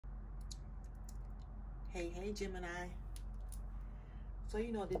Hey Gemini. So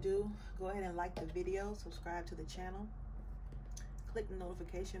you know what to do. Go ahead and like the video, subscribe to the channel, click the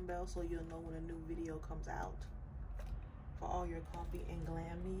notification bell so you'll know when a new video comes out. For all your coffee and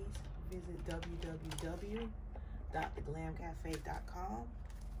glam needs, visit www.theglamcafe.com.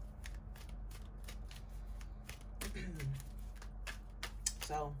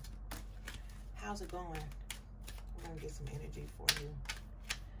 So how's it going? We're gonna get some energy for you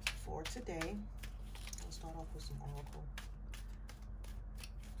for today. I'll start off with some oracle.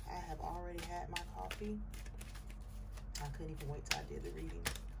 I have already had my coffee. I couldn't even wait till I did the reading.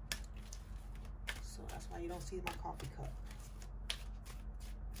 So that's why you don't see my coffee cup.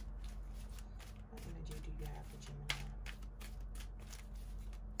 What energy do you have for Gemini?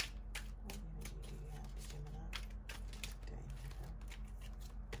 What energy do you have for Gemini today? Okay.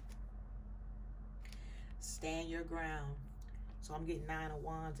 Stand your ground. So I'm getting 9 of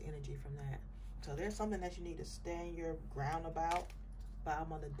Wands energy from that. So there's something that you need to stand your ground about.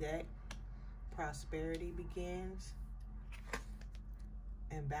 Bottom of the deck, prosperity begins,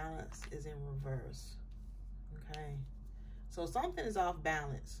 and balance is in reverse. Okay, so something is off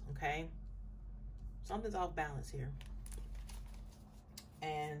balance. Okay, something's off balance here,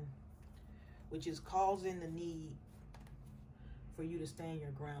 and which is causing the need for you to stand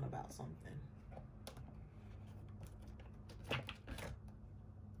your ground about something.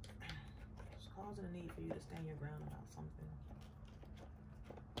 It's causing a need for you to stand your ground about something.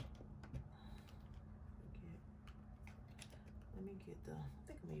 Let me get the, I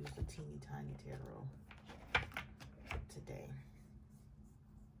think I'm gonna use the teeny tiny tarot today.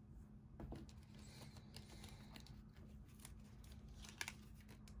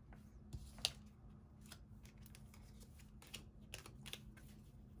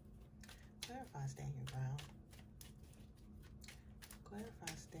 Clarify, stand your ground.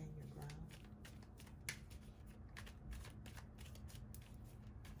 Clarify, stand your ground.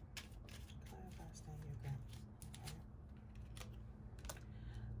 Clarify, stand your ground.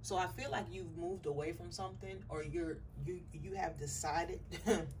 So I feel like you've moved away from something, or you have decided.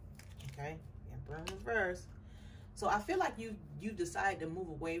 Okay, Emperor in reverse. So I feel like you decided to move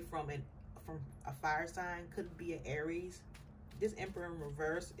away from a fire sign. Could be an Aries. This Emperor in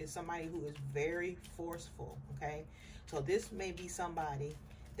reverse is somebody who is very forceful. Okay, so this may be somebody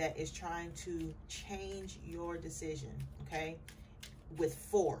that is trying to change your decision. Okay, with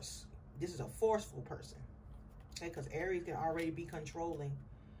force. This is a forceful person. Okay, because Aries can already be controlling.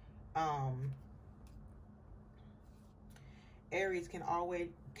 Aries can already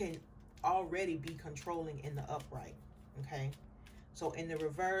be controlling in the upright. Okay, so in the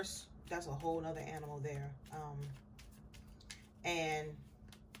reverse, that's a whole nother animal there. And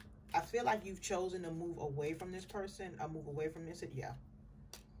I feel like you've chosen to move away from this person, or move away from this. Yeah.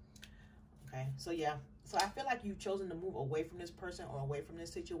 Okay, so yeah, so I feel like you've chosen to move away from this person or away from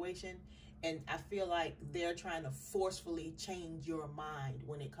this situation. And I feel like they're trying to forcefully change your mind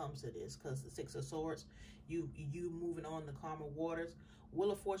when it comes to this, because the Six of Swords, you moving on the calmer waters. Wheel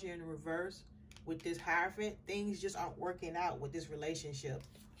of Fortune in reverse with this Hierophant, things just aren't working out with this relationship,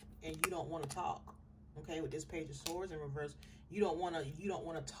 and you don't want to talk. Okay, with this Page of Swords in reverse, you don't want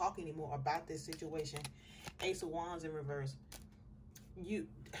to talk anymore about this situation. Ace of Wands in reverse, you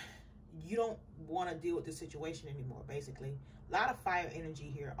don't want to deal with this situation anymore, basically. A lot of fire energy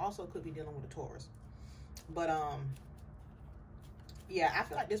here. Also could be dealing with a Taurus. But, yeah, I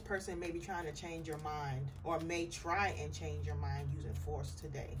feel like this person may be trying to change your mind, or may try and change your mind using force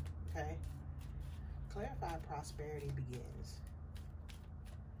today, okay? Clarify, prosperity begins.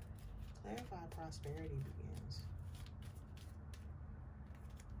 Clarify, prosperity begins.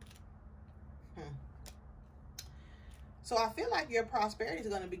 So I feel like your prosperity is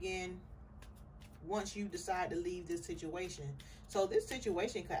going to begin once you decide to leave this situation. So this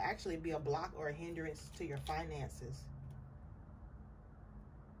situation could actually be a block or a hindrance to your finances.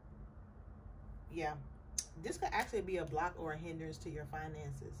 Yeah, this could actually be a block or a hindrance to your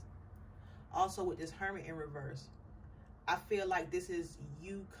finances. Also with this Hermit in reverse, I feel like this is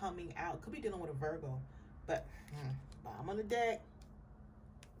you coming out. Could be dealing with a Virgo, but bottom of the deck.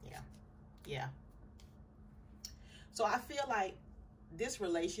 Yeah. So I feel like this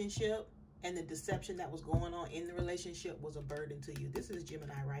relationship and the deception that was going on in the relationship was a burden to you. This is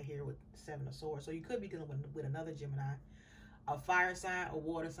Gemini right here with 7 of Swords. So you could be dealing with another Gemini, a fire sign, a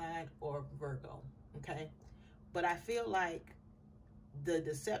water sign, or Virgo. Okay, but I feel like the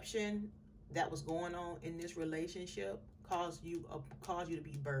deception that was going on in this relationship caused you to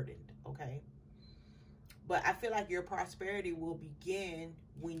be burdened. Okay, but I feel like your prosperity will begin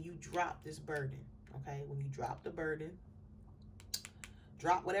when you drop this burden. Okay, when you drop the burden,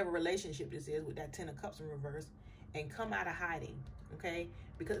 drop whatever relationship this is with that 10 of Cups in reverse and come out of hiding, okay?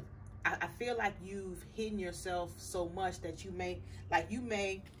 Because I feel like you've hidden yourself so much that you may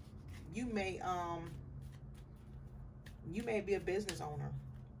be a business owner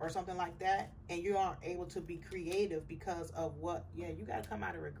or something like that, and you aren't able to be creative because of what, yeah, you got to come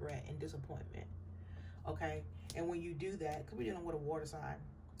out of regret and disappointment, okay? And when you do that, could be dealing with a water sign.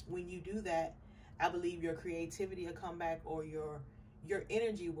 When you do that, I believe your creativity will come back, or your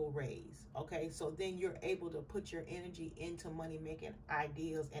energy will raise, okay? So then you're able to put your energy into money-making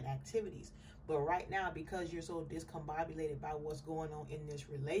ideas and activities. But right now, because you're so discombobulated by what's going on in this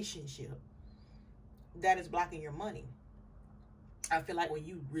relationship, that is blocking your money. I feel like when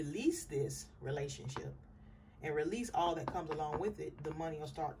you release this relationship and release all that comes along with it, the money will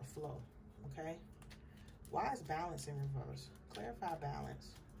start to flow, okay? Why is balance in reverse? Clarify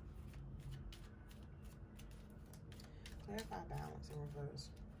balance. Clarify balance in reverse.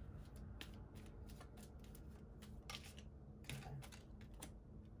 Okay.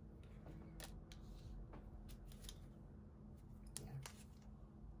 Yeah.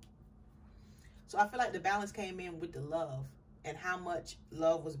 So I feel like the balance came in with the love and how much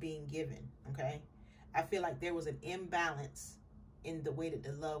love was being given, okay? I feel like there was an imbalance in the way that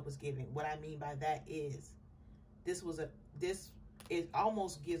the love was given. What I mean by that is it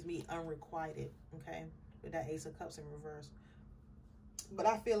almost gives me unrequited, okay? With that Ace of Cups in reverse. But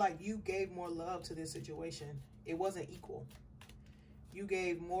I feel like you gave more love to this situation. It wasn't equal. You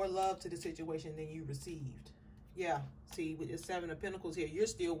gave more love to the situation than you received. Yeah, see, with the 7 of Pentacles here, you're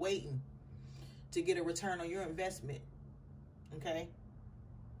still waiting to get a return on your investment, okay?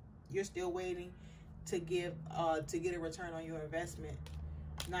 You're still waiting to get a return on your investment.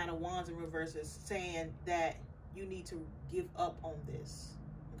 9 of Wands in reverse is saying that you need to give up on this,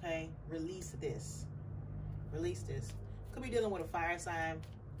 okay? Release this. Release this. Could be dealing with a fire sign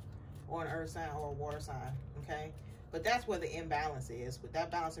or an earth sign or a water sign, okay? But that's where the imbalance is. With that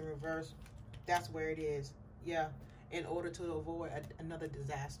balance in reverse, that's where it is. Yeah, in order to avoid another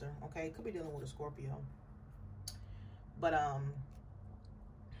disaster, okay? Could be dealing with a Scorpio. But,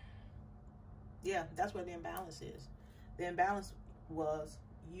 yeah, that's where the imbalance is. The imbalance was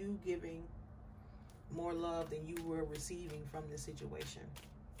you giving more love than you were receiving from this situation.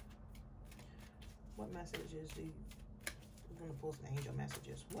 What messages do you... I'm going to pull some angel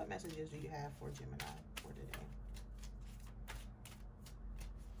messages. What messages do you have for Gemini for today?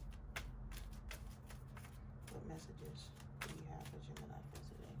 What messages do you have for Gemini for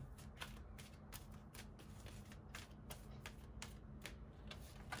today?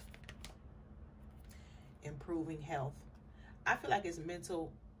 Improving health. I feel like it's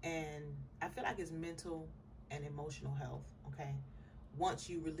mental and emotional health, okay? Once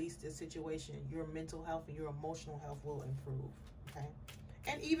you release this situation, your mental health and your emotional health will improve, okay?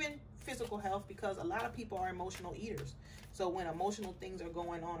 And even physical health, because a lot of people are emotional eaters. So when emotional things are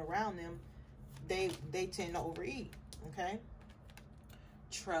going on around them, they tend to overeat, okay?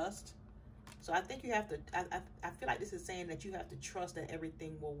 Trust. So I think you have to, I feel like this is saying that you have to trust that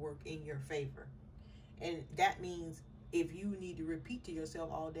everything will work in your favor. And that means if you need to repeat to yourself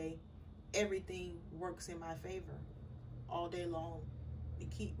all day, everything works in my favor all day long. You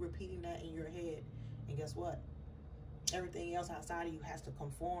keep repeating that in your head, and guess what? Everything else outside of you has to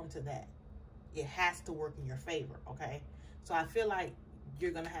conform to that. It has to work in your favor, okay? So I feel like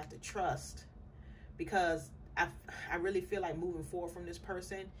you're gonna have to trust, because I really feel like moving forward from this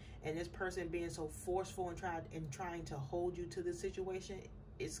person, and this person being so forceful and trying to hold you to this situation,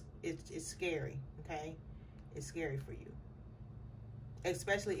 it's scary, okay? It's scary for you,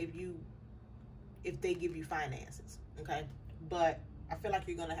 especially if they give you finances, okay? But I feel like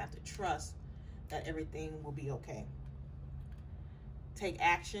you're going to have to trust that everything will be okay. Take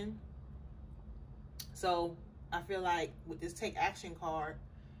action. So I feel like with this take action card,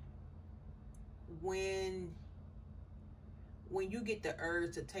 when you get the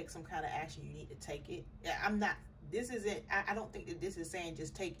urge to take some kind of action, you need to take it. I don't think that this is saying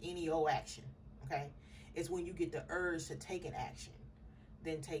just take any old action, okay? It's when you get the urge to take an action,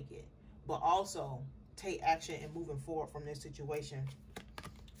 then take it. But also take action and moving forward from this situation.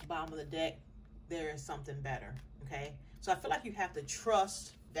 Bottom of the deck, there is something better, okay? So I feel like you have to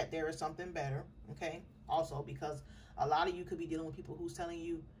trust that there is something better, okay? Also, because a lot of you could be dealing with people who's telling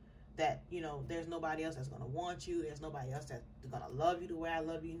you that, you know, there's nobody else that's going to want you. There's nobody else that's going to love you the way I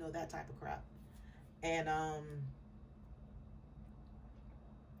love you, you know, that type of crap. And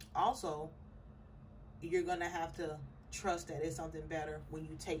also, you're going to have to trust that it's something better when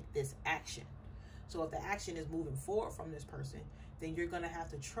you take this action. So if the action is moving forward from this person, then you're going to have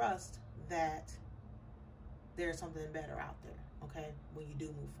to trust that there's something better out there, okay, when you do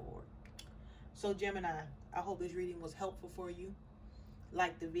move forward. So Gemini, I hope this reading was helpful for you.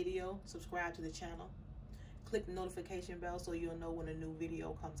 Like the video, subscribe to the channel, click the notification bell so you'll know when a new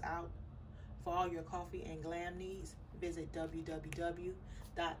video comes out. For all your coffee and glam needs, visit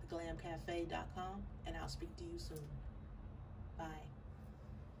www.glamcafe.com, and I'll speak to you soon. Bye.